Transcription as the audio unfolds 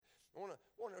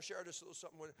to share this little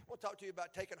something with you. I want to talk to you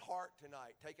about taking heart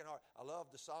tonight. Taking heart. I love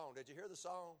the song. Did you hear the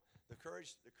song? The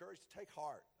courage to take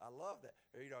heart. I love that.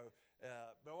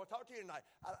 But I want to talk to you tonight.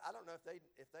 I don't know if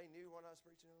they knew what I was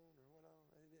preaching on or what on.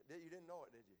 You didn't know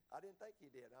it, did you? I didn't think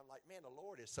you did. I'm like, man, the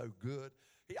Lord is so good.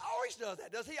 He always does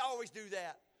that. Does he always do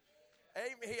that?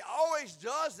 Amen. He always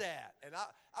does that. And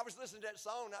I was listening to that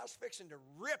song, and I was fixing to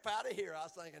rip out of here. I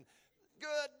was thinking,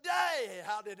 good day.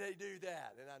 How did they do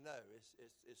that? And I know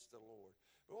it's the Lord.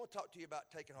 But I want to talk to you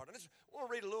about taking heart. And I want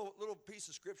to read a little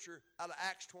piece of scripture out of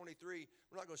Acts 23.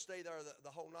 We're not going to stay there the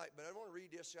whole night, but I want to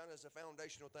read this kind of as a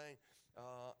foundational thing,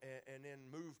 and then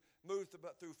move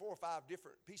through 4 or 5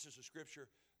 different pieces of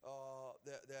scripture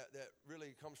that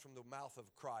really comes from the mouth of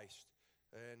Christ.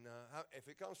 And if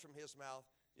it comes from his mouth,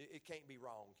 it can't be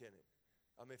wrong, can it?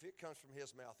 I mean, if it comes from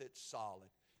his mouth, it's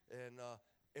solid. And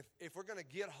if we're going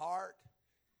to get heart,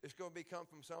 it's going to come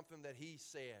from something that he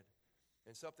said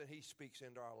and something he speaks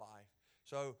into our life.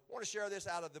 So I want to share this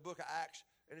out of the book of Acts,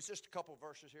 and it's just a couple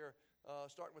verses here,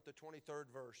 starting with the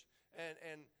 23rd verse.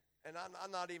 And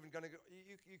I'm not even going to go.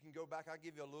 You can go back. I'll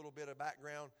give you a little bit of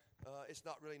background. It's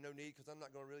not really no need because I'm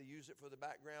not going to really use it for the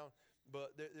background.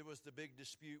 But there was the big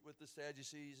dispute with the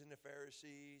Sadducees and the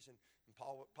Pharisees, and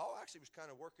Paul actually was kind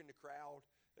of working the crowd,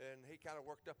 and he kind of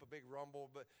worked up a big rumble.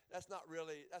 But that's not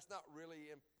really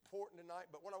important tonight.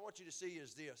 But what I want you to see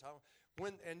is this: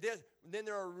 then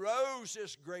there arose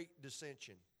this great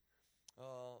dissension.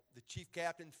 The chief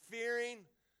captain, fearing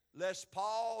lest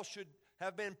Paul should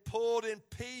have been pulled in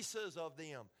pieces of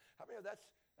them. I mean,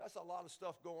 that's a lot of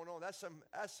stuff going on. That's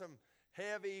some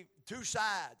heavy two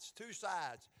sides.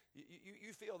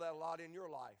 You feel that a lot in your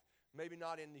life. Maybe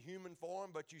not in the human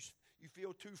form, but you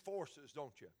feel two forces,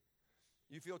 don't you?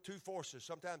 You feel two forces.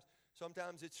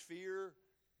 Sometimes it's fear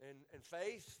and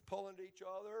faith pulling to each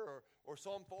other, or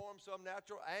some form, some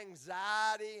natural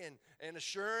anxiety and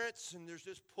assurance, and there's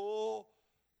this pull,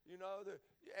 and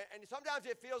sometimes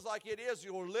it feels like it is.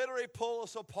 You'll literally pull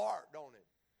us apart, don't it?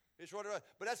 It's what it is.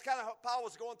 But that's kind of how Paul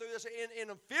was going through this in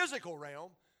a physical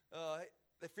realm.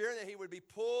 The fear that he would be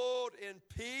pulled in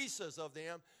pieces of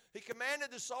them. He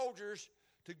commanded the soldiers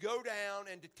to go down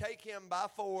and to take him by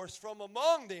force from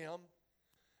among them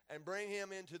and bring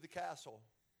him into the castle.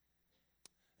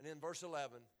 And in verse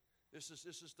 11, this is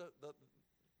the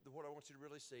what I want you to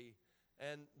really see.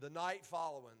 And the night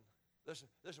following, listen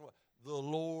what the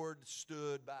Lord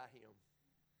stood by him.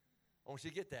 I want you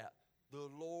to get that. The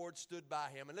Lord stood by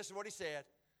him. And listen to what he said.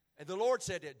 And the Lord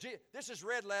said that. This is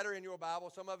red letter in your Bible.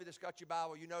 Some of you that's got your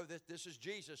Bible, you know that this is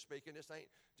Jesus speaking. This ain't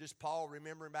just Paul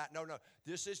remembering back. No.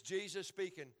 This is Jesus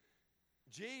speaking.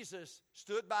 Jesus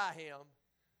stood by him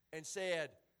and said,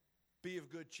 be of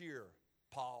good cheer,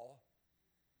 Paul.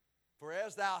 For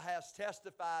as thou hast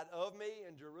testified of me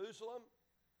in Jerusalem,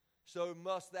 so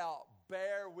must thou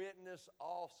bear witness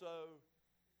also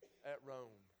at Rome.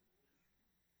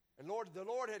 And the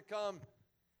Lord had come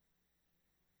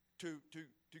to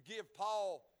give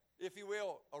Paul, if you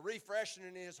will, a refreshing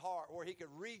in his heart where he could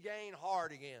regain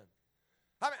heart again.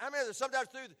 I mean, sometimes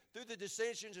through the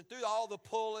dissensions and through all the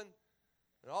pulling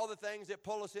and all the things that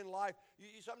pull us in life,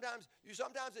 sometimes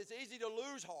it's easy to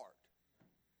lose heart.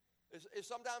 It's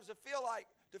sometimes to feel like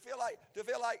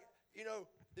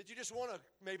that you just want to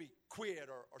maybe quit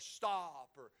or stop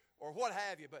or what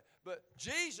have you. But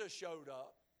Jesus showed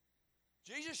up.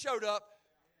 Jesus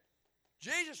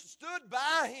stood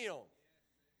by him.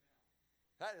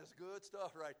 That is good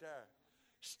stuff right there.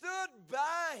 Stood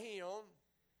by him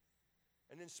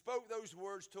and then spoke those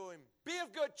words to him. Be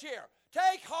of good cheer.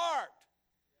 Take heart.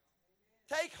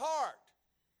 Take heart.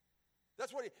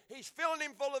 That's what he's filling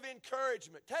him full of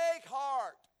encouragement. Take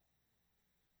heart.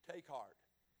 Take heart.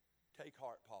 Take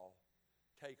heart, Paul.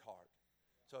 Take heart.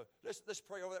 So let's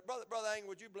pray over that. Brother Ang,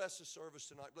 would you bless the service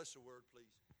tonight? Bless the word,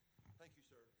 please. Thank you,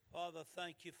 sir. Father,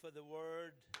 thank you for the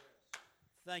word. Yes.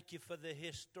 Thank you for the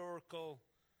historical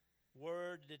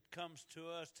word that comes to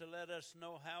us to let us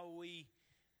know how we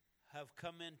have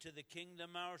come into the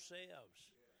kingdom ourselves.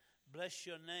 Yes. Bless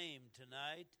your name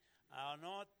tonight. I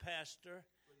anoint pastor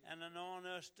and anoint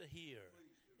us to hear.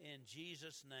 In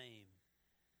Jesus' name,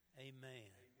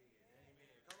 amen.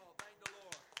 Come on, thank the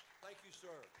Lord. Thank you, sir.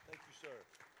 Thank you, sir.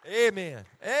 Amen.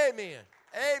 Amen.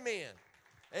 Amen.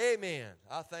 Amen.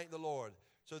 I thank the Lord.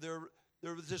 So there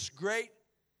was this great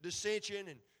dissension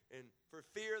and for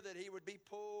fear that he would be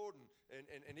pulled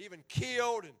and even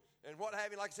killed and what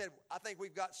have you. Like I said, I think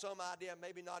we've got some idea,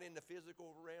 maybe not in the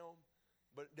physical realm,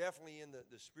 but definitely in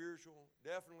the spiritual,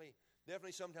 definitely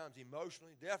sometimes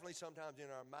emotionally, definitely sometimes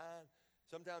in our mind.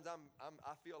 Sometimes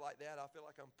I feel like that. I feel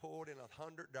like I'm pulled in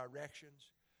 100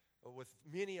 directions with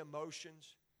many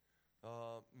emotions.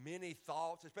 many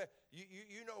thoughts.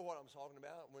 You know what I'm talking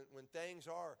about. When things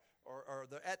are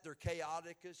at their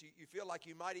chaoticest, you feel like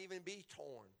you might even be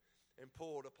torn and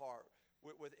pulled apart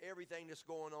with everything that's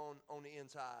going on the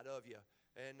inside of you.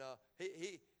 And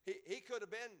he could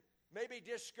have been maybe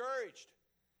discouraged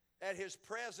at his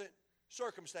present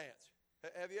circumstance.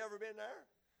 Have you ever been there?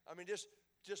 I mean, just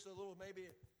maybe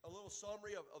a little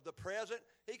summary of the present.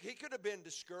 He could have been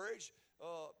discouraged,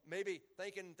 maybe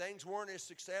thinking things weren't as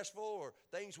successful or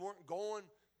things weren't going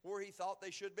where he thought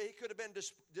they should be. He could have been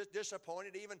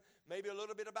disappointed, even maybe a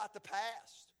little bit about the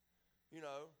past. You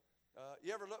know,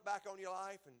 you ever look back on your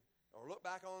life or look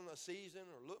back on a season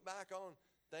or look back on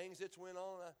things that's went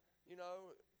on,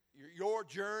 your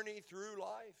journey through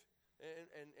life,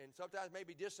 and sometimes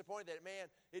maybe disappointed that, man,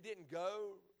 it didn't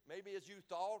go maybe as you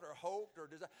thought or hoped or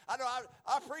desired. I know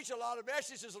I preach a lot of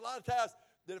messages a lot of times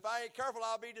that if I ain't careful,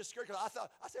 I'll be discouraged. I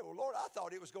said, well, Lord, I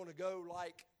thought it was going to go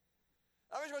like.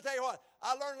 I'm just going to tell you what,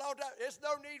 I learned a long time, it's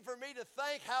no need for me to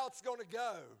think how it's going to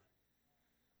go.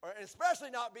 Or especially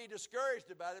not be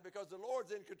discouraged about it, because the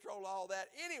Lord's in control of all that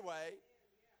anyway.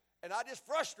 And I just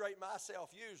frustrate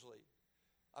myself usually.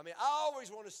 I mean, I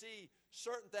always want to see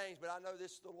certain things, but I know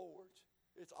this is the Lord's.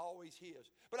 It's always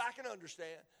His. But I can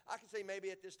understand. I can say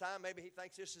maybe at this time, maybe he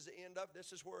thinks this is the end of it.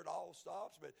 This is where it all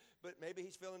stops. But maybe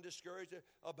he's feeling discouraged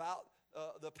about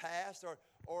the past,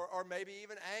 or maybe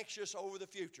even anxious over the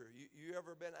future. You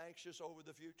ever been anxious over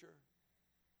the future?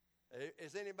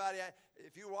 Is anybody,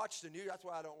 if you watch the news, that's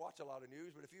why I don't watch a lot of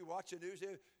news, but if you watch the news,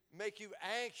 it make you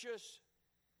anxious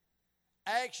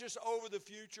over the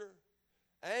future.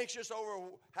 Anxious over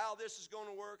how this is going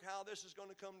to work, how this is going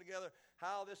to come together,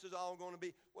 how this is all going to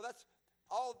be. Well, that's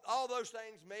all those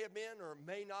things may have been or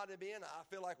may not have been. I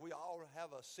feel like we all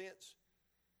have a sense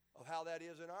of how that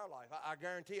is in our life. I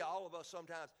guarantee all of us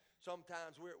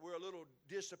sometimes we're a little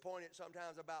disappointed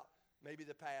sometimes about maybe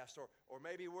the past, or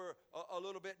maybe we're a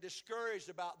little bit discouraged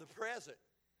about the present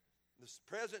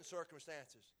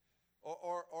circumstances,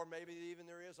 or maybe even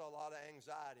there is a lot of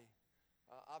anxiety.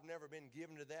 I've never been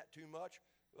given to that too much.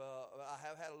 I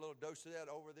have had a little dose of that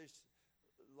over this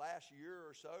last year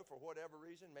or so for whatever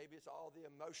reason. Maybe it's all the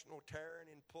emotional tearing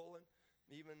and pulling,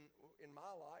 even in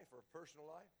my life or personal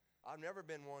life. I've never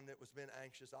been one that was been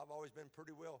anxious. I've always been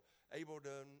pretty well able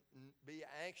to be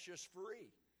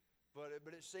anxious-free. But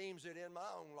it seems that in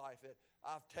my own life that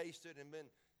I've tasted and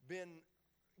been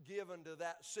given to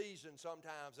that season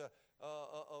sometimes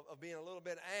of being a little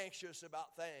bit anxious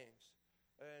about things.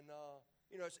 And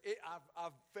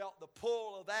I've felt the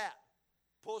pull of that.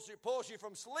 Pulls you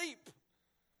from sleep,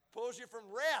 pulls you from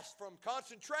rest, from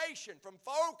concentration, from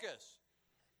focus,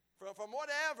 from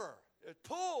whatever. It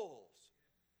pulls.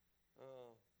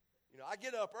 I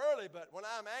get up early, but when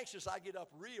I'm anxious, I get up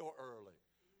real early.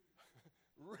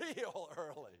 Real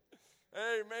early.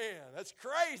 Amen. That's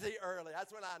crazy early.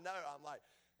 That's when I know. I'm like,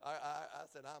 I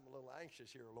said, I'm a little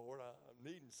anxious here, Lord. I'm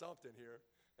needing something here.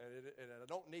 And I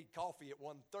don't need coffee at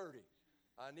 1:30.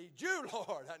 I need you,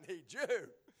 Lord. I need you.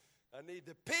 I need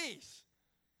the peace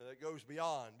that goes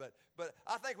beyond. But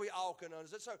I think we all can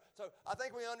understand. So I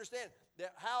think we understand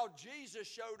that how Jesus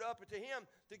showed up to him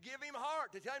to give him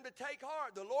heart, to tell him to take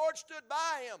heart. The Lord stood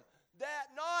by him that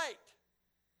night.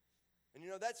 And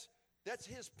that's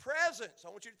His presence. I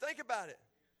want you to think about it.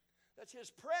 That's His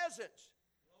presence.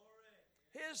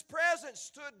 His presence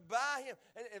stood by him.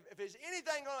 And if there's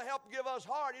anything going to help give us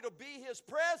heart, it'll be His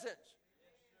presence.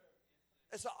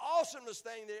 It's the awesomest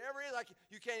thing that ever is. Like,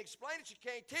 you can't explain it. You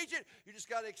can't teach it. You just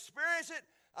got to experience it.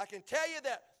 I can tell you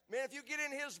that, man, if you get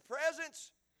in His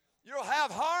presence, you'll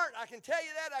have heart. I can tell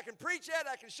you that. I can preach that.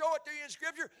 I can show it to you in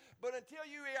Scripture. But until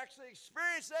you actually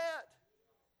experience that,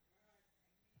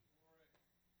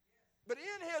 but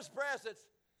in His presence,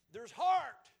 there's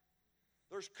heart.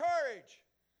 There's courage.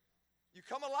 You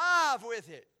come alive with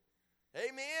it.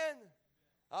 Amen?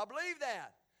 I believe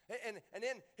that. And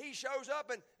then he shows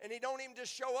up, and he don't even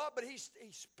just show up, but he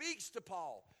speaks to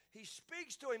Paul. He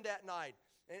speaks to him that night,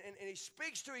 and he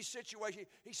speaks to his situation.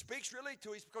 He speaks really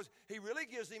to his, because he really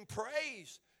gives him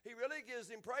praise. He really gives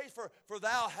him praise for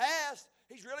thou hast.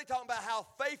 He's really talking about how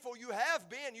faithful you have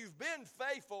been. You've been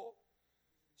faithful.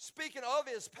 Speaking of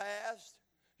his past,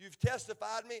 you've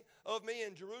testified of me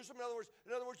in Jerusalem.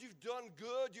 In other words, you've done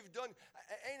good. You've done.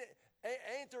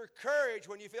 Ain't there courage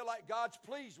when you feel like God's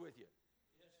pleased with you?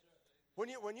 When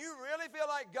you really feel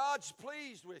like God's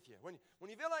pleased with you, when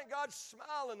you feel like God's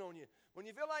smiling on you, when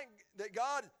you feel like that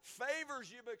God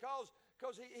favors you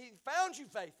because he found you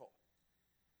faithful.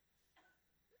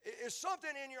 It's something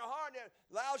in your heart that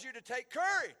allows you to take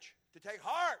courage, to take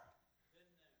heart.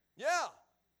 Yeah,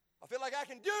 I feel like I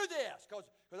can do this because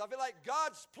I feel like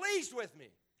God's pleased with me.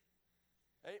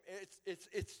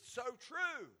 It's so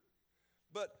true.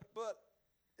 But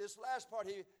this last part,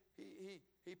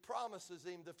 he promises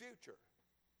him the future.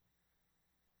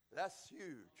 That's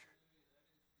huge.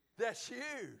 That's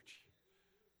huge.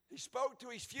 He spoke to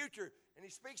his future, and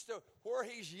he speaks to where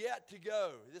he's yet to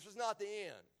go. This is not the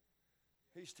end.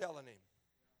 He's telling him.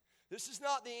 This is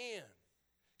not the end.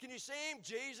 Can you see him?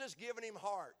 Jesus giving him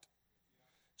heart.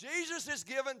 Jesus is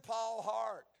giving Paul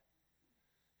heart.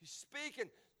 He's speaking.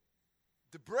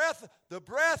 The breath,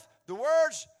 the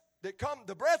words that come,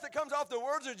 the breath that comes off the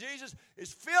words of Jesus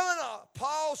is filling up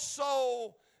Paul's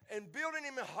soul and building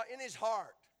him in his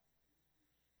heart.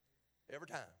 Every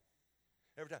time.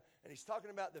 Every time. And he's talking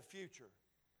about the future.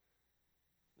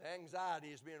 The anxiety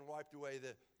is being wiped away.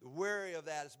 The worry of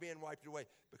that is being wiped away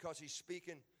because he's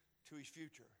speaking to his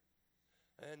future.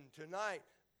 And tonight,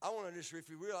 I want to just, if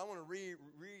you will, I want to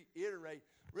reiterate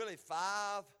really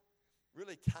 5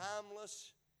 really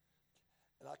timeless,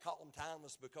 and I call them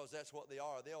timeless because that's what they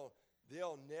are.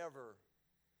 They'll never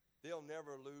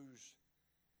lose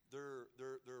their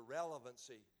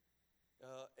relevancy.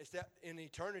 It's that in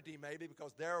eternity maybe,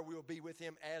 because there we'll be with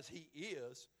him as he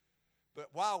is. But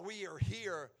while we are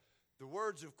here, the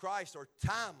words of Christ are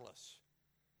timeless.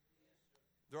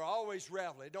 They're always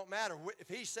relevant. It don't matter if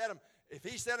he said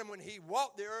them when he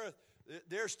walked the earth,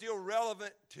 they're still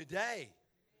relevant today.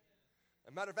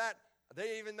 As a matter of fact,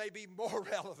 they even may be more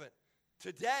relevant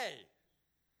today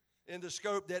in the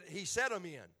scope that he said them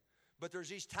in. But there's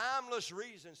these timeless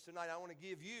reasons tonight I want to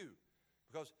give you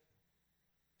because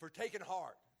for taking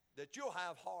heart, that you'll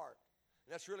have heart.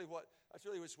 And that's really what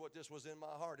this was in my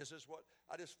heart. This is what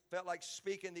I just felt like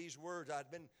speaking these words. I'd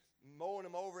been mulling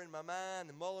them over in my mind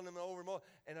and mulling them over more,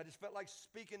 and I just felt like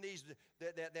speaking these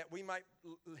that we might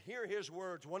hear his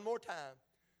words one more time.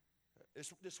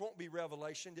 This won't be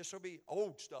revelation. This will be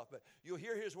old stuff, but you'll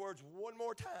hear his words one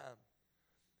more time,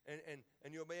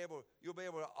 and you'll be able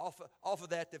to offer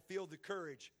that to feel the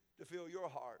courage to fill your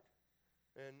heart,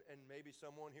 and maybe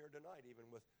someone here tonight even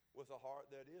with a heart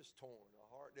that is torn,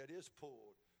 a heart that is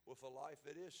pulled, with a life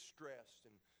that is stressed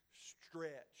and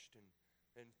stretched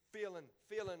and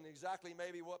feeling exactly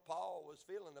maybe what Paul was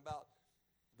feeling about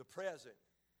the present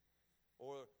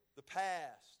or the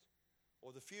past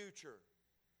or the future.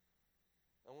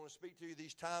 I want to speak to you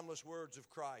these timeless words of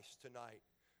Christ tonight.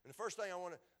 And the first thing I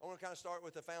want to kind of start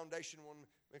with the foundation one,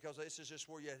 because this is just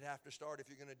where you have to start if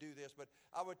you're going to do this. But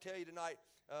I would tell you tonight,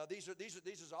 these are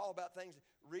all about things,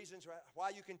 reasons why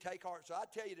you can take heart. So I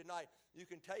tell you tonight, you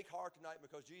can take heart tonight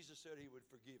because Jesus said he would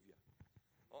forgive you.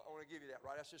 I want to give you that,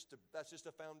 right? That's just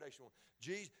a foundational one.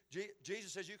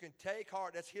 Jesus says you can take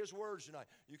heart. That's his words tonight.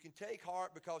 You can take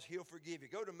heart because he'll forgive you.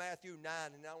 Go to Matthew 9,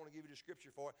 and I want to give you the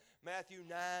scripture for it. Matthew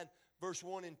 9, verse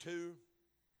 1 and 2.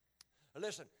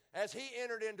 Listen, as he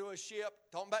entered into a ship,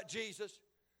 talking about Jesus,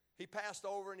 he passed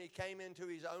over and he came into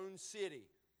his own city.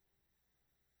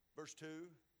 Verse 2.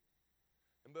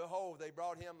 And behold, they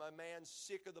brought him a man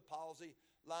sick of the palsy,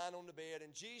 lying on the bed.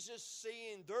 And Jesus,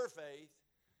 seeing their faith,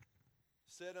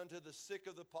 said unto the sick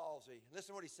of the palsy, listen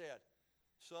to what he said,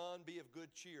 Son, be of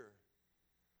good cheer.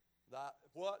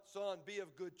 What? Son, be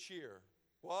of good cheer.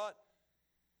 What?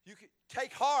 You can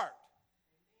take heart.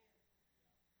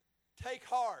 Take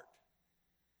heart.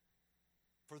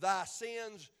 For thy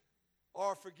sins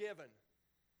are forgiven.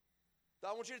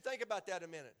 I want you to think about that a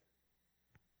minute.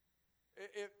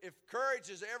 If courage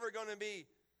is ever going to be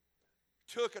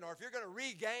taken, or if you're going to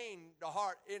regain the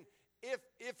heart, and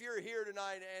if you're here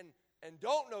tonight and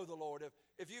don't know the Lord,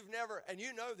 if you've never, and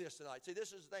you know this tonight, see,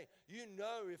 this is the thing, you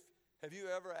know have you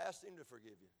ever asked him to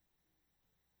forgive you?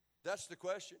 That's the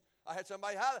question. I had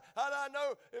somebody, how do I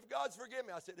know if God's forgiven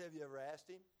me? I said, have you ever asked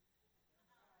him?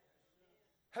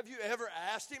 Have you ever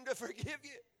asked him to forgive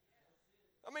you?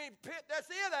 I mean, that's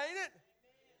it, ain't it?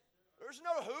 There's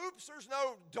no hoops. There's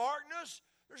no darkness.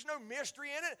 There's no mystery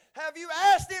in it. Have you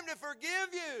asked him to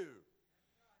forgive you?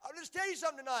 I'll just tell you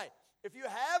something tonight. If you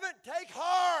haven't, take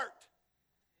heart.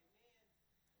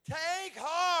 Take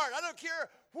heart. I don't care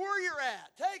where you're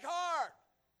at. Take heart.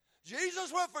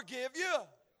 Jesus will forgive you.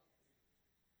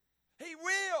 He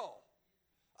will.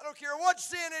 I don't care what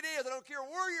sin it is. I don't care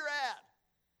where you're at.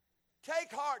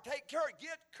 Take heart. Take courage.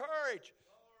 Get courage.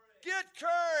 Get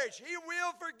courage. He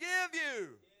will forgive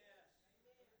you.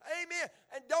 Amen.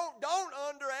 And don't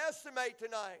underestimate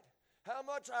tonight how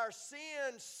much our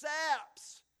sin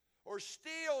saps or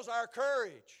steals our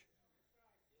courage.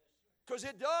 Because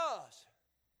it does.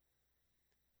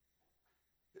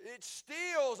 It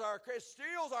steals our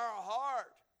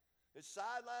heart. It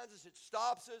sidelines us. It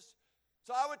stops us.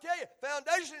 So I would tell you,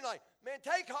 foundation tonight, man,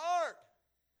 take heart.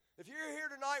 If you're here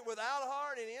tonight without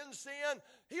heart and in sin,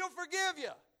 he'll forgive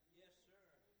you. Yes, sir.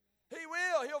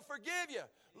 He'll forgive you.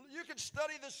 You can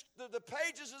study the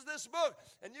pages of this book,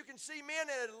 and you can see men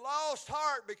that had lost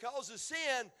heart because of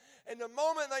sin. And the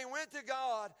moment they went to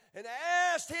God and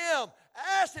asked Him,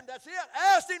 that's it,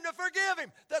 asked Him to forgive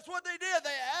him. That's what they did.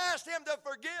 They asked Him to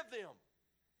forgive them.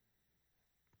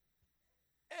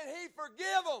 And He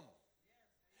forgave them.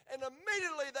 And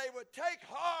immediately they would take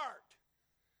heart.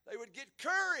 They would get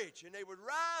courage, and they would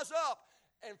rise up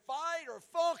and fight or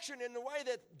function in the way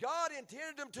that God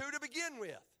intended them to begin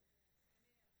with.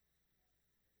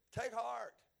 Take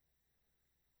heart.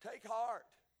 Take heart.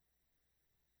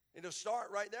 It'll start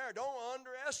right there. Don't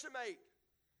underestimate.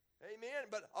 Amen.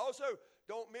 But also,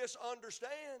 don't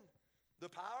misunderstand the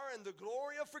power and the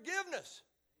glory of forgiveness.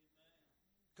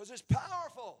 Because it's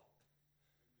powerful.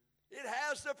 It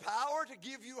has the power to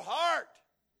give you heart.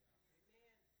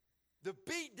 The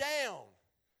beat down.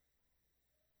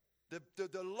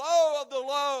 The low of the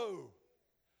low.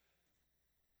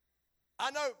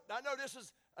 I know this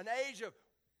is an age of,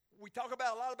 we talk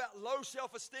about a lot about low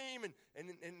self-esteem, and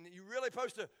you're really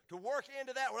supposed to work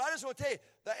into that. Well, I just want to tell you,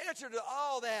 the answer to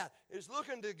all that is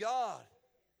looking to God.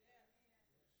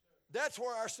 That's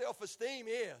where our self-esteem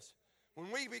is. When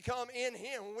we become in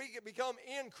Him, when we become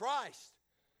in Christ,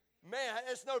 man,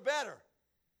 it's no better.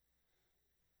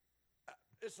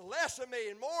 It's less of me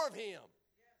and more of Him.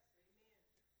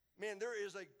 Man, there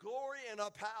is a glory and a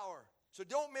power. So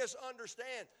don't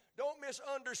misunderstand. Don't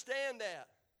misunderstand that.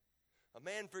 A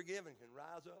man forgiven can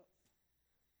rise up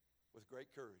with great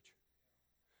courage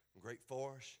and great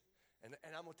force. And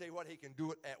I'm going to tell you what, he can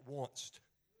do it at once.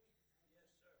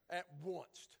 At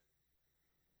once.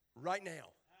 Right now.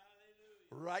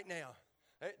 Right now.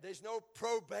 There's no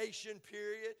probation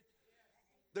period.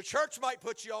 The church might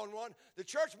put you on one. The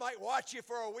church might watch you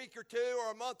for a week or two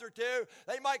or a month or two.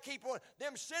 They might keep one.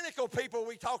 Them cynical people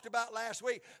we talked about last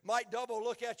week might double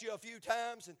look at you a few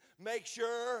times and make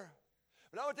sure.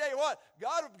 But I'm going to tell you what,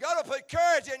 God will put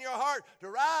courage in your heart to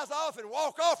rise off and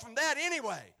walk off from that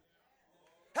anyway.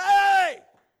 Hey!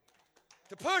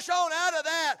 To push on out of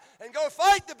that and go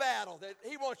fight the battle that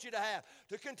He wants you to have.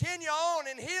 To continue on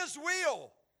in His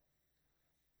will.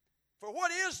 For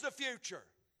what is the future?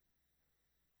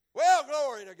 Well,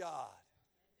 glory to God.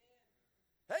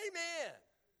 Amen.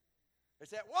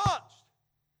 It's at once.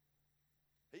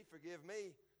 He forgive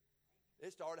me.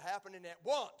 It started happening at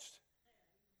once.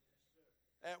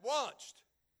 At once.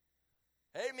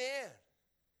 Amen.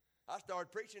 I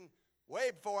started preaching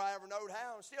way before I ever knowed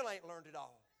how and still ain't learned it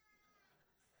all.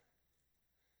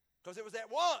 Because it was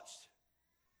at once.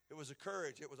 It was a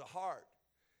courage. It was a heart.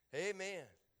 Amen.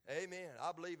 Amen.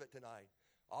 I believe it tonight.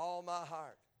 All my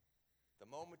heart. The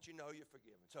moment you know you're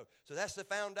forgiven. So that's the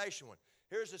foundation one.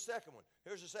 Here's the second one.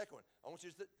 I want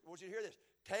you to hear this.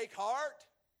 Take heart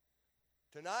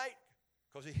tonight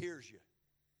because He hears you.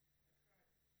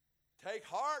 Take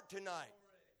heart tonight.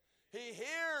 He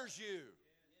hears you.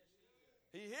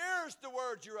 He hears the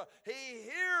words you're. He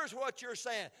hears what you're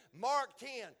saying. Mark 10.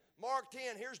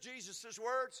 Here's Jesus'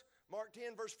 words. Mark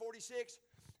 10, verse 46.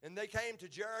 And they came to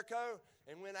Jericho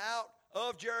and went out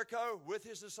of Jericho with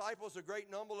His disciples, a great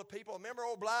number of people. Remember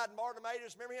old blind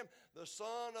Bartimaeus? Remember him? The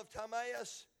son of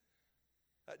Timaeus.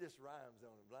 That just rhymes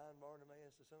on him. Blind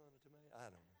Bartimaeus, the son of Timaeus. I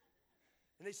don't know.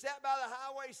 And he sat by the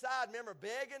highway side, remember,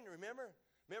 begging, remember?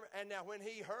 And now when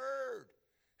he heard,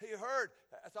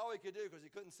 that's all he could do because he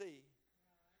couldn't see.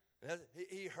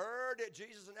 He heard that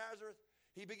Jesus of Nazareth,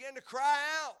 he began to cry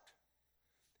out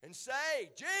and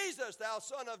say, Jesus, thou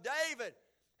son of David,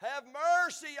 have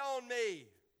mercy on me.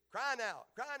 Crying out.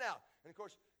 And of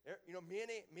course, you know,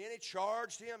 many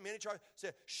charged him.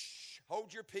 Said, shh,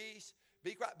 hold your peace,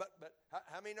 be quiet. But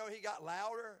how many know he got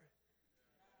louder?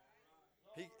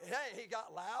 He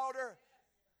got louder.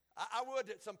 I would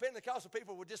that some Pentecostal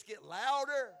people would just get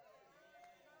louder.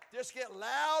 Just get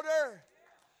louder.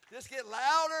 Just get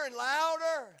louder and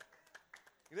louder.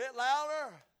 Get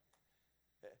louder.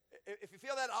 If you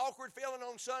feel that awkward feeling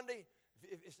on Sunday,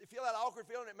 if you feel that awkward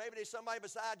feeling that maybe there's somebody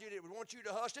beside you that would want you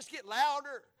to hush, just get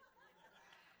louder.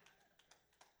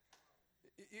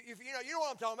 You know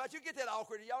what I'm talking about. You get that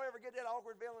awkward. Y'all ever get that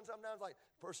awkward feeling sometimes like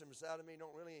the person beside of me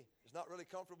is not really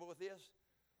comfortable with this?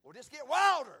 Well, just get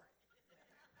wilder.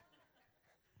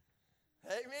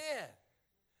 Amen.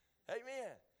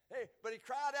 Amen. Hey, but he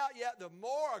cried out yet the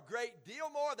more, a great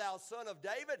deal more, thou son of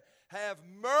David, have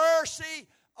mercy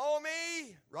on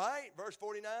me. Right? Verse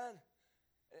 49.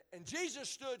 And Jesus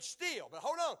stood still. But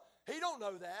hold on. He don't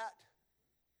know that.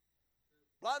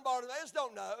 Blind Bartimaeus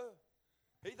don't know.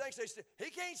 He thinks he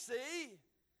can't see.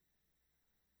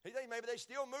 He thinks maybe they're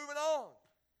still moving on.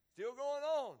 Still going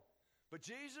on. But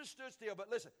Jesus stood still. But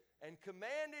listen, and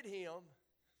commanded him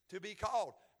to be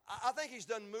called. I think he's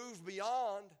done moved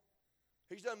beyond.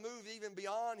 He's done moved even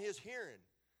beyond his hearing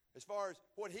as far as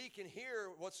what he can hear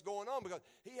what's going on, because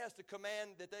he has to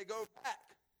command that they go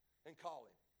back and call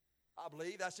him. I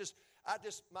believe that's just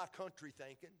my country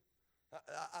thinking.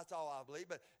 That's all I believe.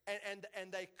 But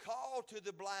and they called to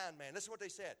the blind man. This is what they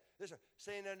said. Listen,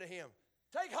 saying unto him,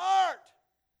 "Take heart."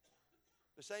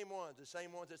 The same ones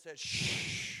that said,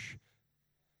 "Shh."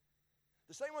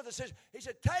 The same ones that said, he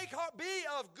said, "Take heart, be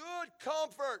of good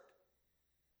comfort.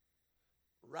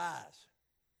 Rise."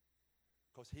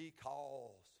 Because he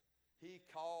calls. He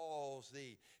calls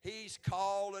thee. He's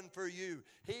calling for you.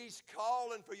 He's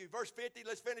calling for you. Verse 50,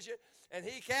 let's finish it. And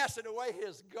he casted away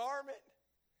his garment.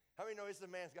 How many know this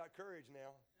man's got courage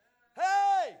now?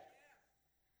 Hey!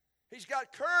 He's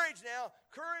got courage now.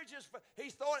 Courage is,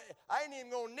 he's thought, I ain't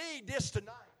even going to need this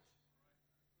tonight.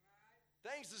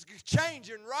 Things is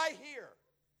changing right here.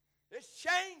 It's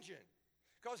changing.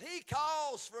 Because he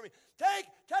calls for me.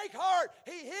 Take heart.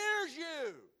 He hears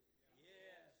you.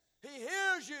 He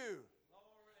hears you.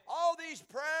 All these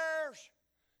prayers,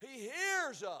 he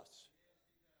hears us.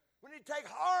 We need to take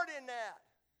heart in that.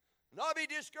 Not be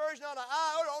discouraged on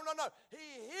no.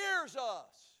 He hears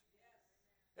us.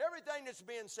 Everything that's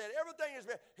being said,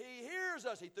 he hears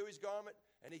us. He threw his garment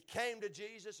and he came to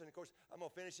Jesus. And of course, I'm going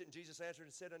to finish it. And Jesus answered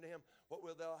and said unto him, "What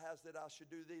wilt thou have that I should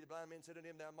do thee?" The blind man said unto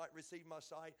him, "That I might receive my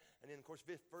sight." And then, of course,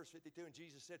 verse 52, and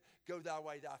Jesus said, "Go thy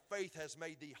way, thy faith has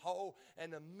made thee whole."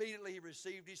 And immediately he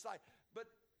received his sight. But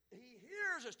he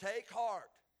hears us. Take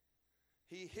heart.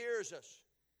 He hears us.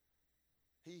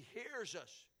 He hears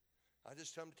us. I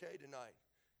just come to tell you tonight,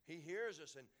 he hears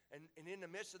us. And in the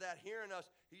midst of that hearing us,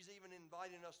 he's even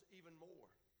inviting us even more.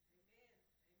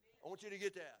 Amen. I want you to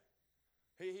get that.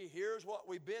 He hears what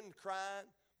we've been crying,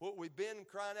 what we've been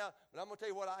crying out. But I'm going to tell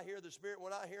you what I hear the Spirit,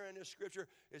 what I hear in this scripture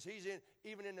is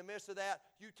even in the midst of that,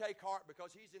 you take heart,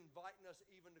 because he's inviting us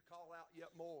even to call out yet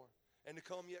more and to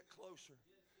come yet closer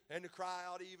and to cry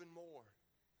out even more.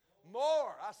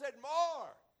 More. I said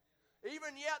more.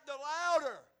 Even yet the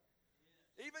louder.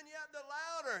 Even yet the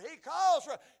louder. He calls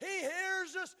for us. He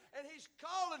hears us and he's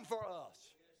calling for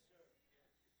us.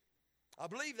 I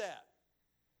believe that.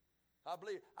 I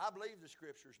believe the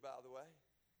scriptures, by the way.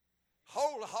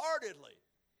 Wholeheartedly.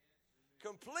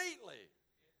 Completely.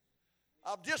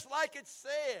 Just like it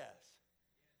says.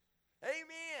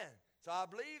 Amen. So I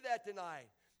believe that tonight.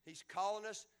 He's calling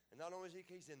us, and not only is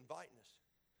he's inviting us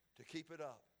to keep it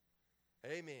up.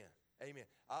 Amen. Amen.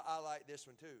 I like this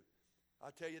one too.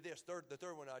 I'll tell you this. The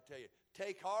third one I'll tell you.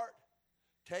 Take heart.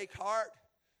 Take heart.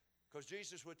 Because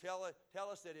Jesus would tell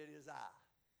us that it is I.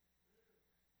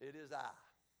 It is I.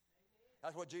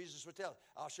 That's what Jesus would tell us.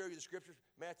 I'll show you the scriptures.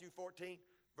 Matthew 14,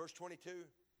 verse 22. And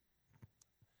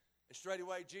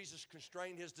straightway Jesus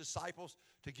constrained his disciples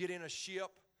to get in a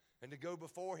ship and to go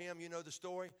before him. You know the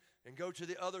story. And go to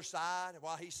the other side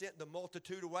while he sent the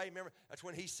multitude away. Remember, that's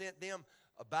when he sent them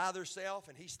by themselves,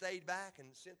 and he stayed back and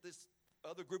sent this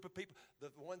other group of people, the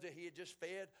ones that he had just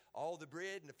fed all the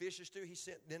bread and the fishes to.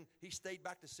 Then he stayed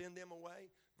back to send them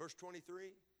away. Verse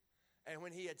 23. And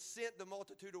when he had sent the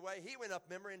multitude away, he went up,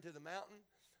 remember, into the mountain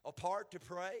apart to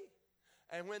pray.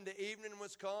 And when the evening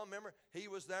was come, remember, he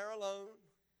was there alone.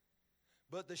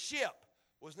 But the ship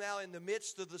was now in the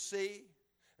midst of the sea.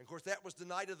 And of course, that was the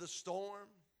night of the storm.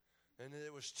 And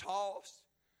it was tossed,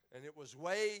 and it was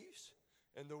waves,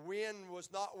 and the wind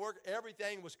was not working.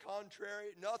 Everything was contrary.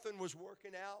 Nothing was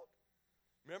working out.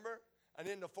 Remember? And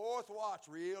in the fourth watch,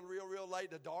 real late,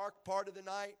 the dark part of the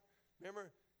night,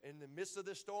 remember, in the midst of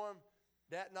the storm,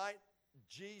 that night,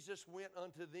 Jesus went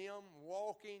unto them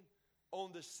walking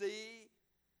on the sea.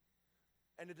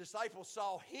 And the disciples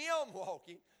saw him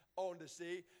walking on the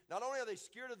sea. Not only are they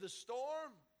scared of the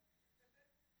storm,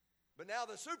 but now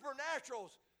the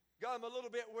supernaturals got him a little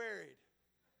bit worried.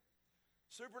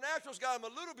 Supernaturals got him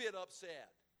a little bit upset.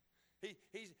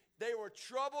 They were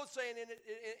troubled, saying,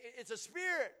 it's a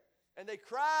spirit. And they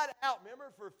cried out,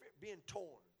 remember, for being torn.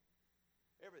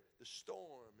 The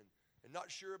storm, and not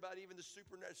sure about even the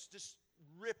supernatural, just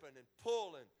ripping and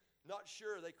pulling, not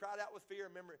sure. They cried out with fear.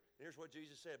 Remember, here's what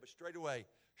Jesus said, but straight away,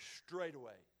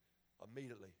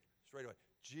 immediately,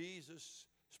 Jesus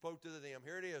spoke to them.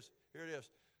 Here it is.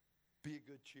 Be of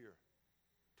good cheer.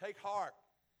 Take heart.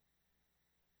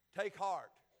 Take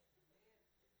heart.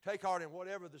 Take heart in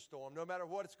whatever the storm, no matter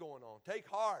what is going on. Take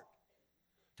heart.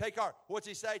 Take heart. What's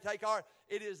he say? Take heart.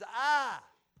 It is I.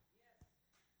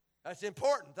 That's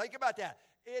important. Think about that.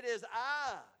 It is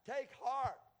I. Take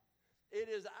heart. It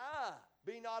is I.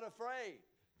 Be not afraid.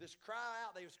 This cry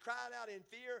out. They was crying out in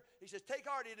fear. He says, take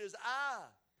heart. It is I.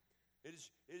 It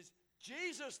is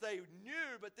Jesus they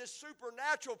knew, but this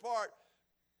supernatural part,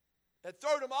 had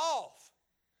thrown them off.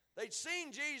 They'd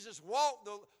seen Jesus walk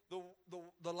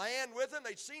the land with them.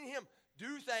 They'd seen him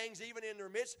do things even in their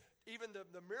midst, even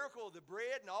the miracle of the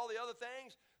bread and all the other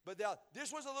things. But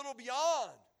this was a little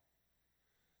beyond.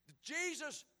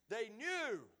 Jesus, they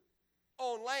knew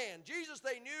on land. Jesus,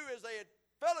 they knew as they had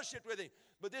fellowshiped with him.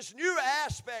 But this new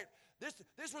aspect,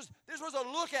 this was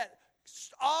a look at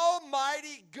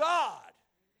Almighty God.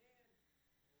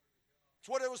 That's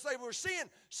what it was saying. We were seeing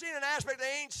an aspect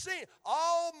they ain't seen.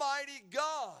 Almighty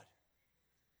God.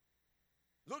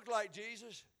 Looked like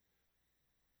Jesus,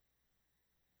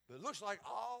 but it looks like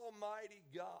Almighty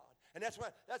God. And that's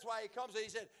why he comes and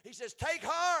he says, take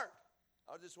heart.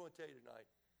 I just want to tell you tonight,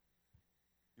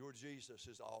 your Jesus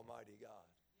is Almighty God.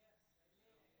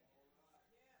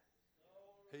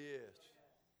 He is.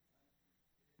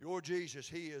 Your Jesus,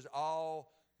 he is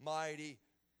Almighty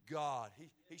God. He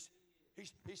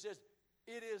says,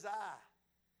 it is I.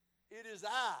 It is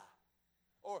I.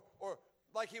 Or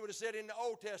like he would have said in the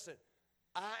Old Testament,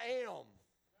 I am.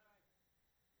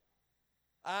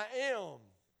 I am.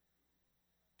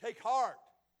 Take heart.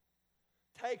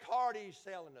 Take heart, he's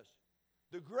telling us.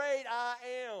 The great I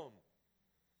am.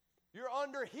 You're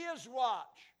under his watch.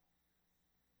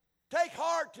 Take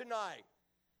heart tonight.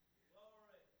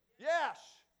 Yes.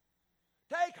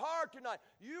 Take heart tonight.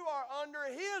 You are under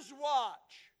his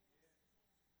watch.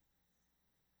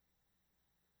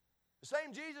 The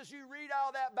same Jesus you read out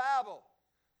of that Bible.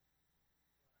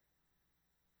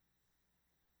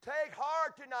 Take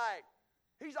heart tonight.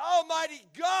 He's Almighty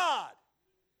God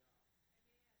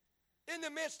in the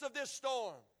midst of this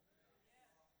storm.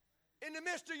 In the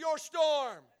midst of your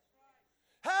storm.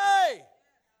 Hey!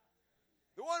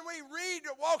 The one we read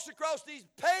that walks across these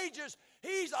pages,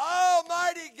 he's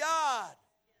Almighty God.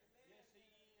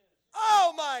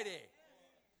 Almighty.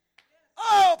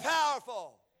 All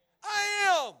powerful.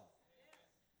 I am.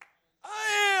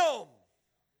 I am.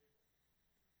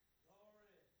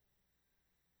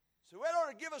 So in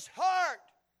order to give us heart,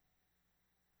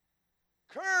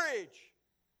 courage.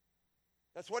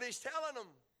 That's what he's telling them.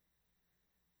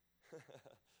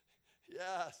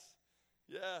 Yes.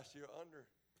 Yes, you're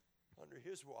under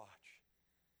his watch.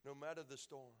 No matter the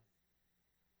storm.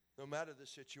 No matter the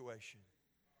situation.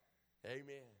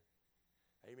 Amen.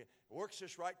 Amen. It works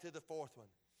us right to the fourth one.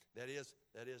 That is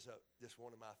this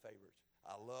one of my favorites.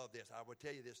 I love this. I will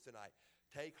tell you this tonight.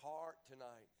 Take heart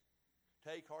tonight.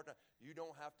 Take heart tonight. You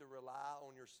don't have to rely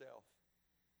on yourself.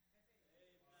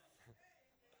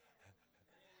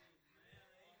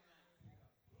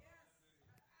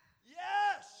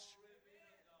 Yes.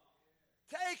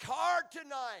 Take heart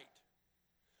tonight.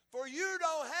 For you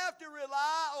don't have to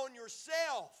rely on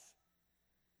yourself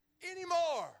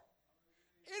anymore.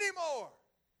 Anymore.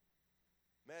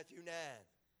 Matthew 9.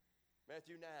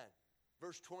 Matthew 9,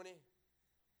 verse 20.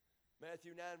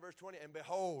 Matthew 9, verse 20. And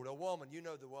behold, a woman, you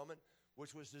know the woman,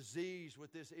 which was diseased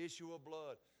with this issue of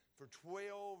blood for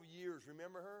 12 years.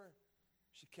 Remember her?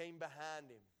 She came behind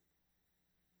him.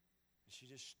 And she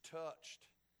just touched.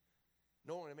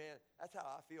 Knowing, man, that's how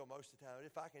I feel most of the time.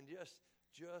 If I can just,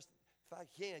 if I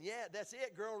can. Yeah, that's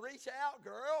it, girl. Reach out,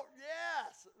 girl.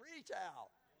 Yes, reach out.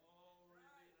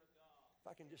 If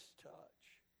I can just touch.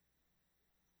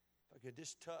 If I could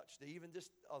just touch, even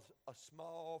just a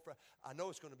small, I know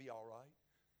it's going to be all right.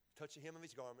 Touch the hem of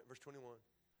his garment, verse 21.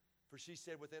 For she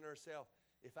said within herself,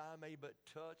 if I may but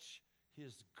touch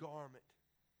his garment,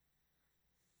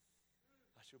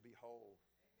 I shall be whole.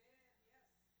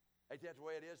 Ain't that the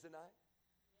way it is tonight?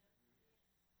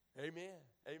 Amen.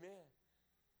 Amen.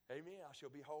 Amen. I shall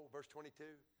be whole. Verse 22.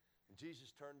 And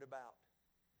Jesus turned about.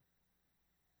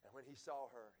 And when he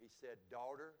saw her, he said,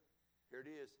 daughter, here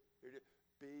it is. Here it is.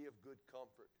 Be of good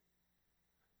comfort.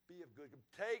 Be of good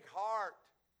comfort. Take heart.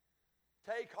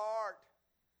 Take heart.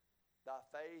 Thy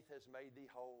faith has made thee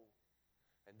whole.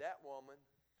 And that woman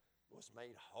was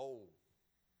made whole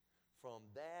from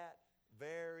that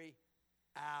very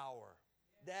hour.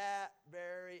 That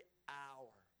very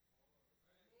hour.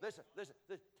 Listen.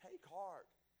 Take heart.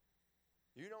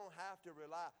 You don't have to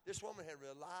rely. This woman had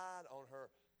relied on her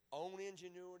own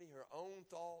ingenuity, her own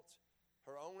thoughts,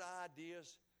 her own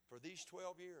ideas for these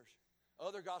 12 years.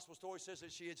 Other gospel story says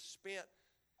that she had spent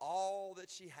all that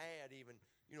she had, even,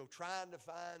 trying to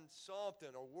find something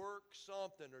or work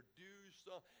something or do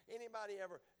something. Anybody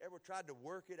ever tried to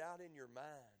work it out in your mind?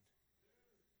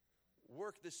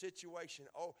 Work the situation,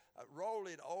 roll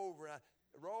it over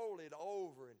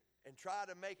and try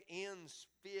to make ends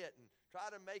fit and try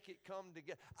to make it come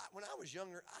together. When I was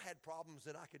younger, I had problems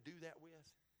that I could do that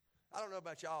with. I don't know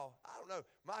about y'all. I don't know.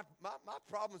 My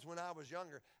problems when I was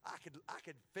younger, I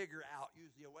could figure out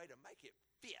usually a way to make it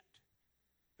fit.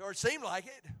 Or it seemed like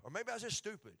it. Or maybe I was just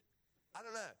stupid. I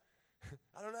don't know.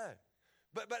 I don't know.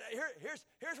 But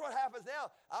here's what happens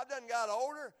now. I've done got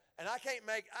older, and I can't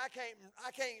make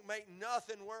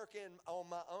nothing work on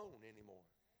my own anymore.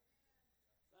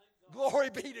 Glory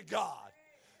be to God.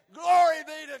 Glory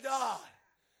be to God.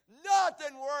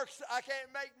 Nothing works. I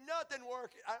can't make nothing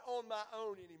work on my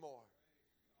own anymore.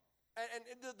 And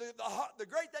the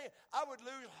great thing, I would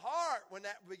lose heart when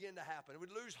that began to happen. I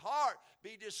would lose heart,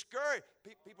 be discouraged.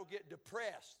 People get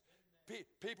depressed.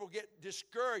 People get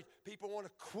discouraged. People want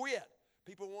to quit.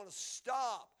 People want to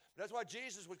stop. That's why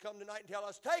Jesus would come tonight and tell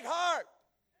us, take heart.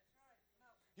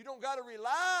 You don't got to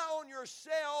rely on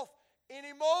yourself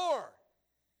anymore.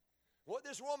 What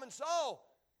this woman saw,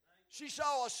 she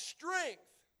saw a strength.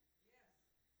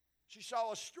 She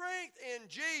saw a strength in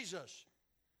Jesus.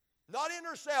 Not in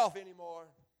herself anymore,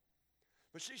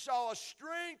 but she saw a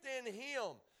strength in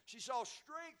Him. She saw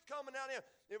strength coming out of Him.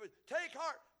 It was, take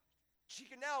heart. She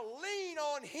can now lean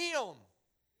on Him.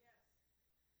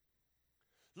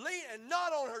 Lean, and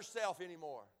not on herself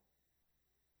anymore.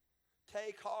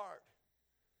 Take heart.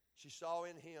 She saw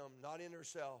in Him, not in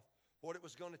herself, what it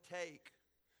was going to take.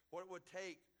 What it would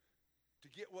take to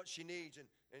get what she needs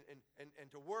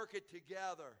and to work it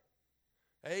together.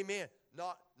 Amen.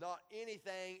 Not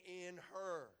anything in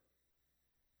her.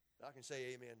 I can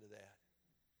say amen to that.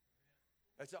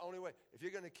 That's the only way. If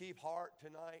you're going to keep heart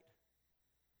tonight,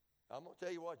 I'm going to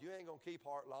tell you what, you ain't going to keep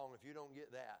heart long if you don't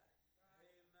get that.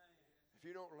 If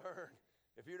you don't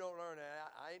learn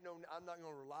that, I'm not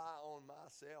going to rely on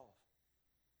myself.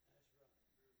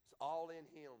 It's all in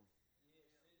Him.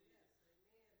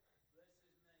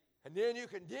 And then you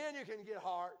can get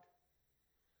heart.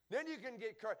 Then you can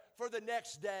get courage for the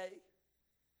next day.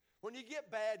 When you get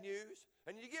bad news,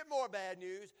 and you get more bad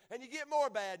news, and you get more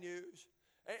bad news,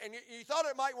 and you thought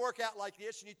it might work out like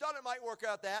this, and you thought it might work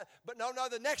out that, but no,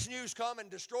 the next news come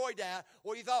and destroyed that.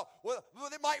 Well, you thought, well,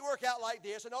 it might work out like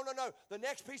this, and no, the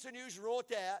next piece of news ruined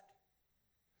that.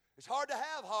 It's hard to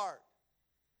have heart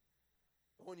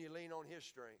when you lean on His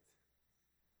strength.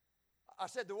 I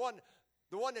said the one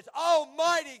that's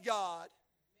Almighty God.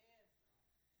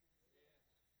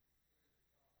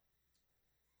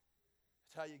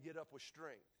 That's how you get up with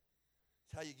strength.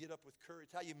 That's how you get up with courage.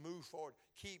 That's how you move forward.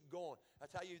 Keep going.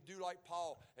 That's how you do like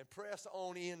Paul and press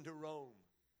on into Rome.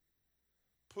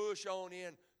 Push on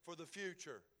in for the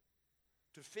future.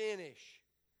 To finish.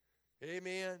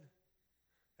 Amen.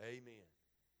 Amen.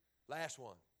 Last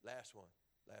one. I'm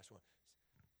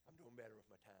doing better with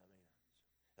my time, ain't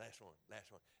I? Last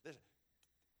one. Listen,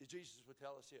 Jesus would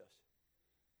tell us this.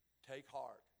 Take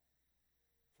heart,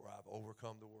 for I've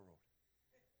overcome the world.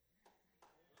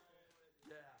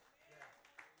 Yeah.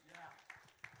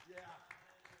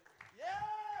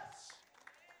 Yes.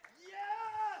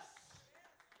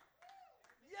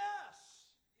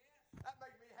 That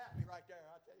makes me happy right there,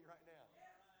 I'll tell you right now.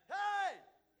 Hey!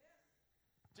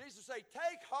 Jesus say,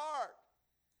 take heart.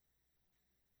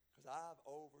 Because I've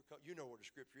overcome. You know where the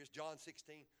scripture is. John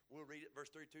 16. We'll read it, verse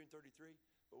 32 and 33.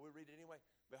 But we'll read it anyway.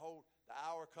 Behold, the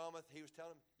hour cometh. He was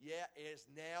telling them, it is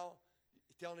now.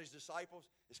 He's telling his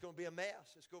disciples, it's going to be a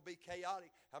mess. It's going to be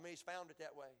chaotic. How many's found it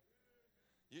that way?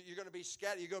 You're going to be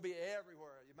scattered. You're going to be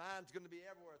everywhere. Your mind's going to be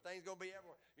everywhere. Things are going to be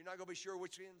everywhere. You're not going to be sure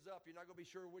which end's up. You're not going to be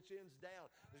sure which end's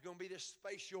down. There's going to be this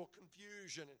spatial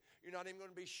confusion. And you're not even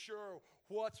going to be sure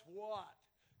what's what.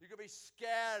 You're going to be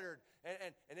scattered.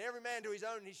 And every man to his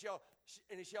own, and he shall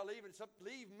leave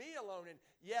me alone. And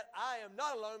yet I am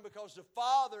not alone because the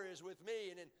Father is with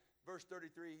me. And in verse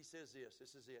 33, he says this.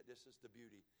 This is it. This is the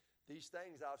beauty. These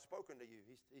things I've spoken to you.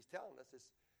 He's telling us this.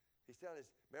 He's telling us,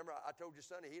 remember, I told you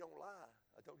Sunday, He don't lie.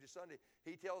 I told you Sunday,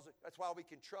 He tells us, that's why we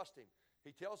can trust Him.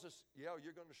 He tells us,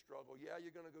 you're going to struggle. Yeah,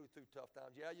 you're going to go through tough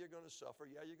times. Yeah, you're going to suffer.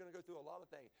 Yeah, you're going to go through a lot of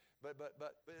things. But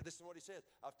this is what He says.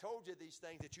 I've told you these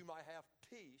things that you might have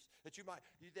peace, that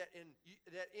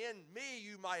in me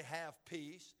you might have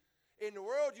peace. In the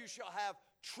world you shall have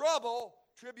trouble,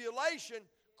 tribulation,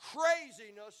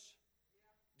 craziness.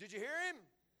 Did you hear Him?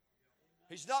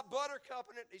 He's not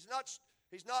buttercupping it. He's not,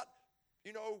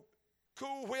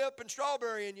 Cool Whip and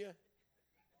strawberry in you.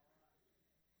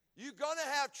 You're going to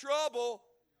have trouble.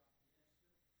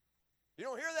 You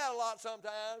don't hear that a lot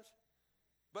sometimes.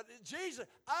 But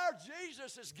our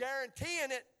Jesus is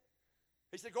guaranteeing it.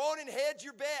 He said, go on and hedge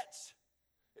your bets.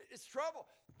 It's trouble.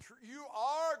 You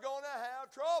are going to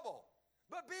have trouble.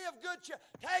 But be of good cheer.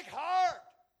 Take heart.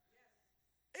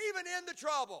 Even in the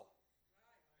trouble.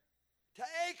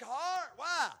 Take heart.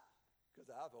 Why? Because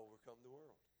I've overcome the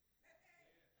world.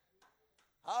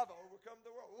 I've overcome the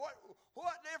world.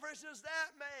 What difference does that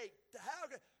make?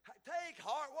 Take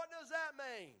heart. What does that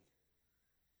mean?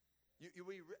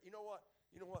 You know what?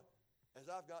 You know what? As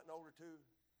I've gotten older too,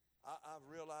 I've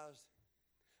realized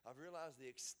the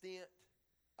extent,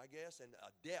 I guess, and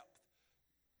a depth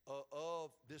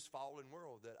of this fallen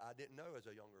world that I didn't know as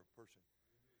a younger person.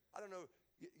 I don't know.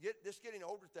 This getting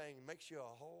older thing makes you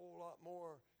a whole lot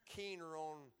more keener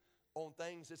on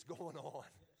things that's going on.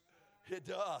 It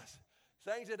does.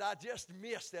 Things that I just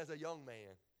missed as a young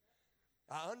man.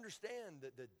 I understand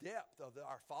the depth of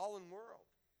our fallen world.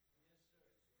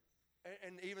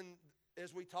 And even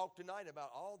as we talk tonight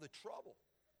about all the trouble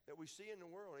that we see in the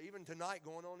world, even tonight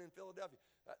going on in Philadelphia,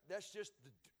 that's just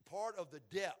part of the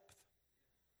depth.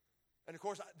 And of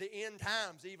course, the end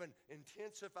times even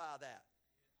intensify that.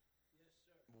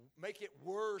 Make it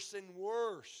worse and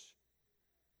worse.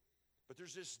 But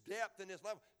there's this depth in this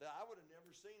level that I would have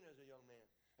never seen as a young man.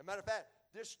 As a matter of fact,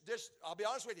 this I'll be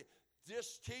honest with you,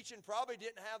 this teaching probably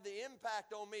didn't have the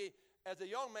impact on me as a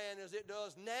young man as it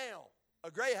does now, a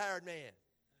gray-haired man.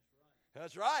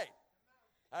 That's right.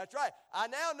 That's right. I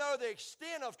now know the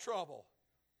extent of trouble.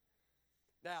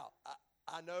 Now,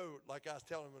 I know, like I was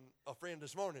telling a friend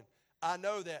this morning, I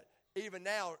know that even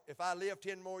now, if I live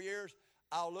 10 more years,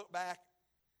 I'll look back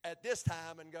at this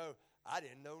time and go, I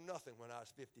didn't know nothing when I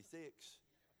was 56.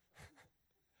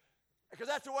 Because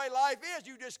that's the way life is.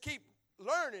 You just keep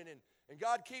learning, and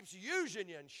God keeps using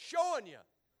you and showing you.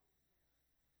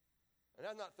 And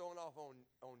that's not throwing off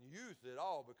on youth at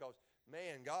all, because,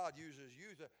 man, God uses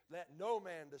youth. Let no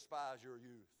man despise your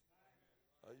youth.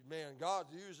 Man, God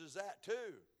uses that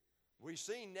too. We've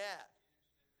seen that.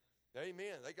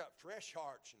 Amen. They got fresh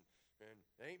hearts, and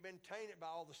they ain't been tainted by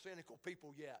all the cynical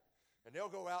people yet. And they'll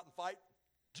go out and fight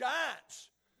giants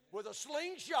with a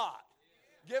slingshot.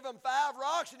 Give them 5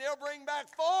 rocks, and they'll bring back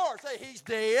 4. Say, he's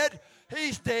dead.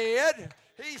 He's dead.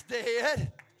 He's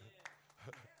dead.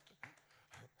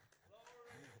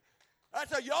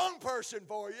 That's a young person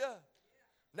for you.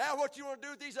 Now what you want to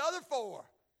do with these other 4?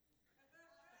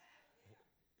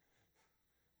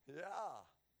 Yeah.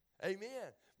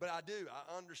 Amen. But I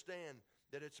understand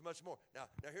that it's much more. Now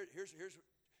here's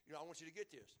I want you to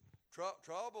get this.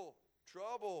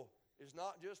 Trouble is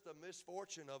not just the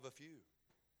misfortune of a few.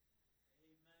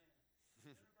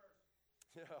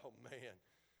 Amen. Oh, man.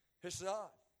 It's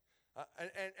not.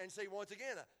 And see, once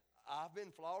again, I've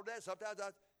been flawed at. Sometimes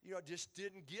I just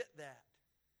didn't get that.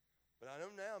 But I know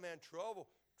now, man, trouble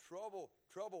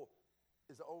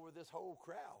is over this whole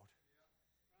crowd.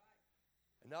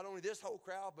 And not only this whole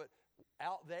crowd, but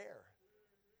out there.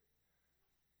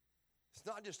 It's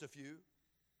not just a few.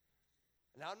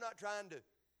 And I'm not trying to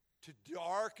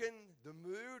darken the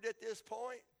mood at this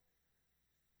point.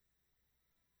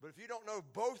 But if you don't know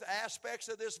both aspects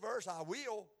of this verse, I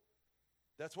will.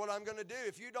 That's what I'm going to do.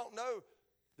 If you don't know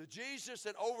the Jesus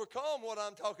that overcome what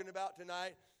I'm talking about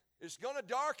tonight, it's going to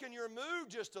darken your mood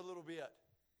just a little bit.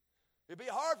 It'd be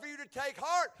hard for you to take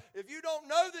heart if you don't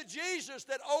know the Jesus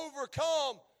that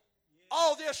overcome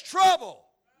all this trouble.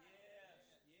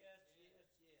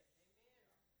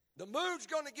 The mood's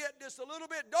going to get just a little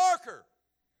bit darker.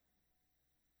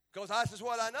 Because this is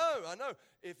what I know. I know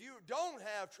if you don't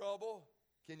have trouble,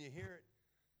 can you hear it?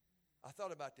 I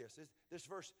thought about this. This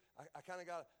verse,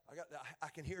 I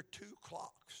can hear 2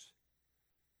 clocks.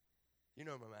 You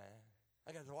know my mind.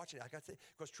 I got to watch it. I got to say,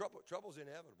 because trouble's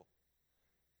inevitable.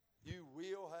 You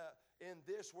will have, in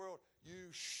this world, you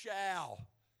shall.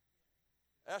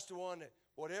 That's the one that,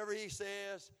 whatever he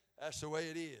says, that's the way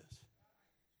it is.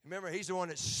 Remember, he's the one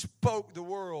that spoke the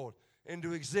world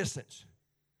into existence.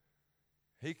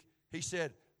 He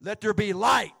said, let there be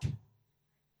light.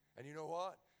 And you know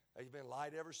what? There's been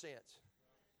light ever since.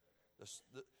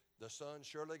 The sun's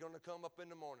surely going to come up in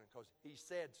the morning because he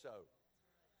said so.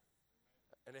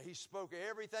 And he spoke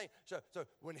everything. So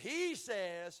when he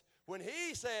says,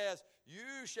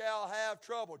 you shall have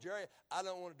trouble. Jerry, I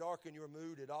don't want to darken your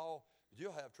mood at all.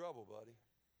 You'll have trouble, buddy.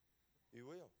 You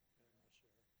will.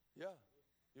 Yeah,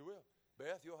 you will.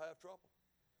 Beth, you'll have trouble.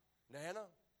 Nana,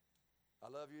 I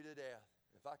love you to death.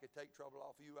 If I could take trouble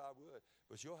off of you, I would.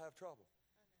 But you'll have trouble.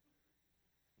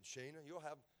 And Sheena, you'll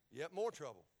have yet more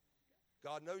trouble.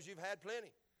 God knows you've had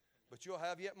plenty, but you'll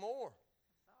have yet more.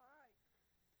 All right.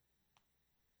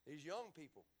 These young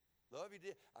people, love you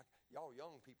to y'all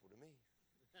young people to me.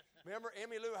 Remember,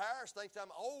 Emmy Lou Harris thinks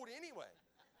I'm old anyway.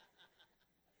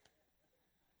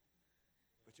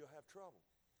 But you'll have trouble.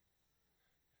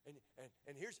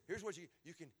 And here's what you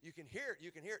can hear it.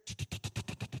 You can hear it.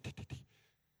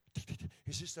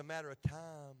 It's just a matter of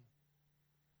time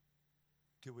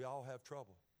till we all have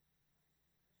trouble.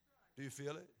 Do you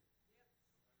feel it?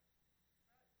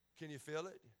 Can you feel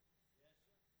it?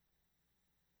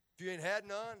 If you ain't had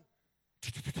none,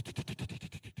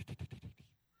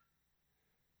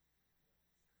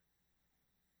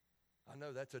 I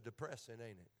know that's a depressing,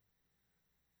 ain't it?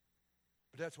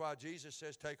 But that's why Jesus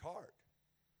says, take heart.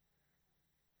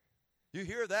 You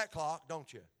hear that clock,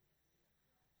 don't you?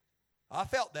 I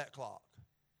felt that clock.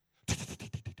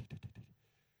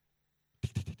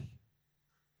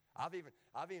 I've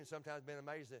even sometimes been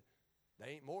amazed that there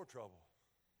ain't more trouble.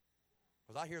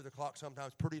 Because I hear the clock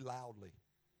sometimes pretty loudly.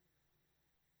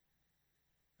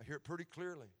 I hear it pretty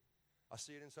clearly. I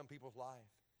see it in some people's life.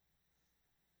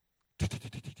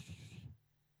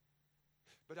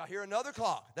 But I hear another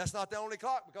clock. That's not the only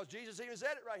clock because Jesus even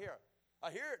said it right here.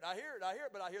 I hear it,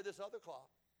 but I hear this other clock.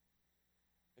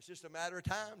 It's just a matter of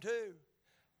time, too.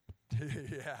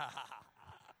 Yeah.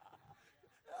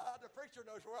 The preacher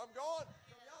knows where I'm going.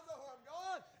 So y'all know where I'm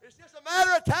going. It's just a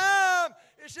matter of time.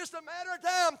 It's just a matter of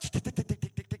time.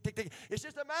 It's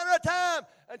just a matter of time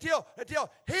until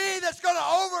he that's going to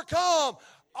overcome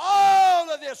all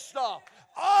of this stuff.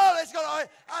 All it's going to,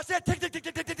 I said, tick, tick, tick,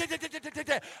 tick, tick, tick, tick, tick, tick, tick, tick,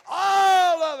 tick.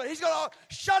 All of it. He's going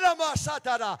to, shut him up,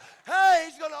 satana. Hey,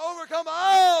 he's going to overcome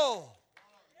all.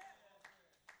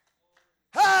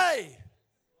 Hey.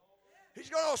 He's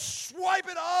going to swipe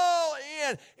it all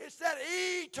in. It's that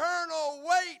eternal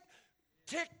weight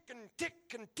ticking,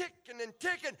 ticking, ticking, and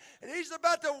ticking. And he's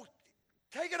about to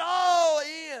take it all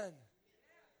in.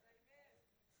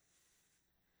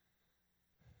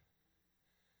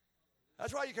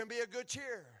 That's why you can be a good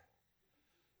cheer.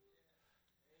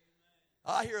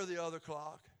 I hear the other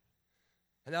clock,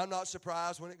 and I'm not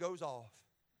surprised when it goes off.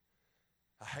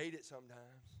 I hate it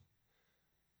sometimes,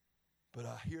 but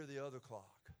I hear the other clock.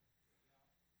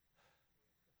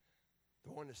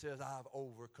 The one that says, I've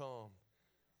overcome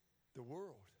the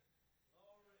world.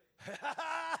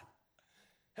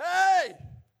 Hey!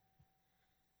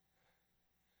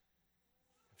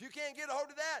 If you can't get a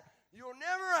hold of that, you'll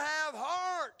never have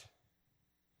heart.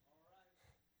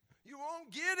 You won't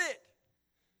get it.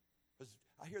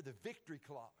 I hear the victory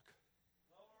clock.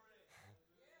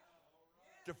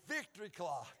 The victory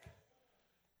clock.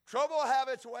 Trouble will have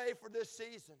its way for this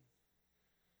season.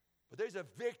 But there's a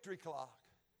victory clock.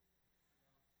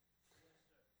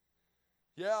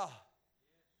 Yeah.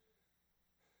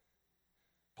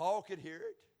 Paul could hear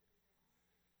it.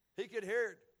 He could hear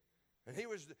it. And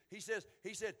he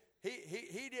said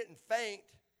he didn't faint.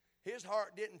 His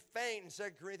heart didn't faint in 2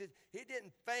 Corinthians. He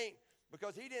didn't faint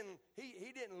because he didn't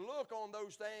look on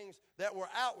those things that were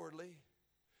outwardly.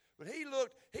 But he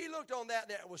looked on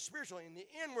that was spiritually in the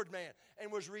inward man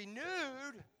and was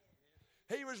renewed.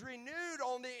 He was renewed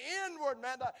on the inward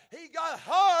man. He got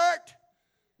heart,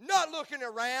 not looking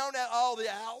around at all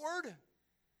the outward.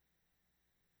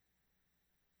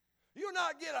 You'll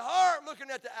not get a heart looking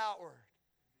at the outward.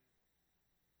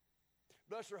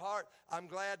 Bless her heart. I'm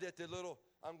glad that the little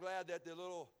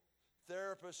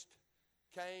therapist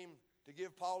came to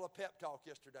give Paul a pep talk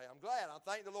yesterday. I'm glad. I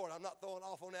thank the Lord. I'm not throwing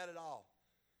off on that at all.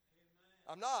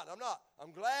 Amen. I'm not.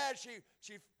 I'm glad she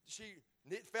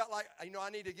felt like, I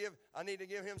need to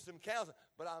give him some counseling.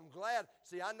 But I'm glad.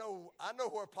 See, I know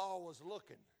where Paul was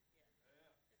looking.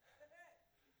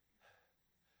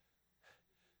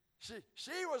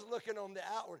 She was looking on the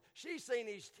outward. She seen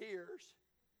his tears.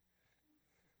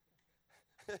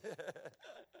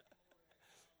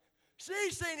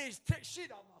 She seen his tears.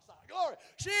 Glory.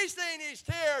 She seen his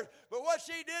tears, but what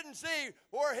she didn't see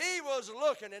where he was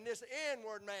looking in this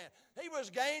inward man. He was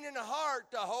gaining the heart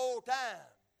the whole time.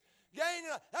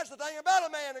 That's the thing about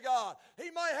a man of God.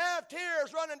 He might have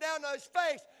tears running down his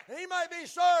face, and he might be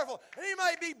sorrowful, and he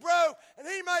might be broke, and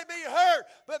he might be hurt,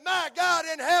 but my God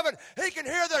in heaven, he can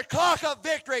hear the clock of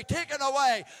victory ticking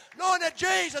away, knowing that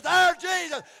Jesus, our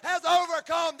Jesus, has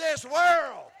overcome this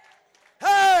world.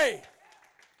 Hey!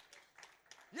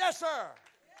 Yes, sir.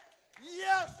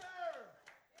 Yes, sir.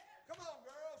 Come on,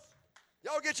 girls.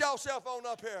 Y'all get yourself on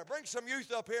up here. Bring some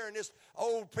youth up here in this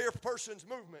old person's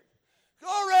movement.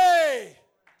 Glory!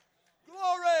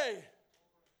 Glory!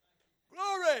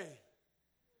 Glory!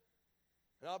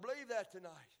 And I believe that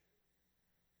tonight.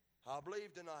 I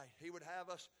believe tonight he would have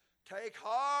us take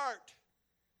heart.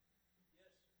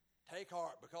 Take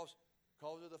heart because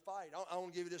of the fight. I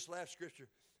want to give you this last scripture,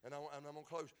 and I'm going to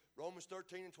close. Romans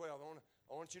 13 and 12.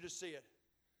 I want you to see it.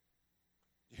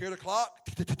 You hear the clock?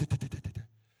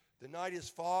 The night is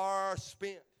far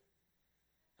spent,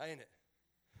 ain't it?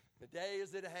 The day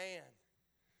is at hand.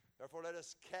 Therefore, let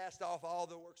us cast off all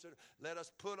the works. Let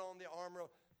us put on the armor.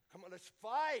 Come on, let's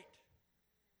fight.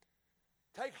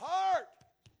 Take heart.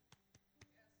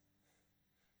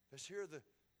 Let's hear the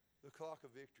clock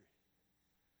of victory.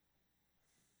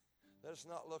 Let us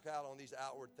not look out on these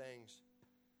outward things,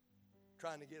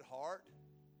 trying to get heart.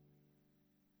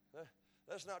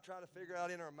 Let's not try to figure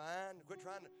out in our mind. Quit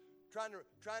trying to trying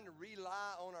to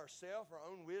rely on ourselves,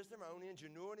 our own wisdom, our own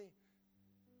ingenuity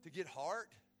to get heart.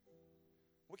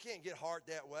 We can't get heart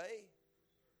that way.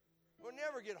 We'll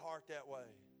never get heart that way.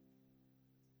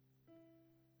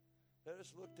 Let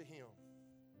us look to Him.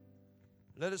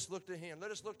 Let us look to Him. Let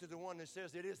us look to the one that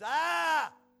says, it is I.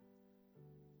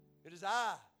 It is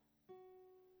I.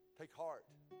 Take heart.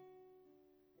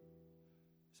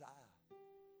 It's I.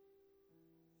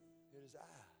 It is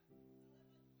I.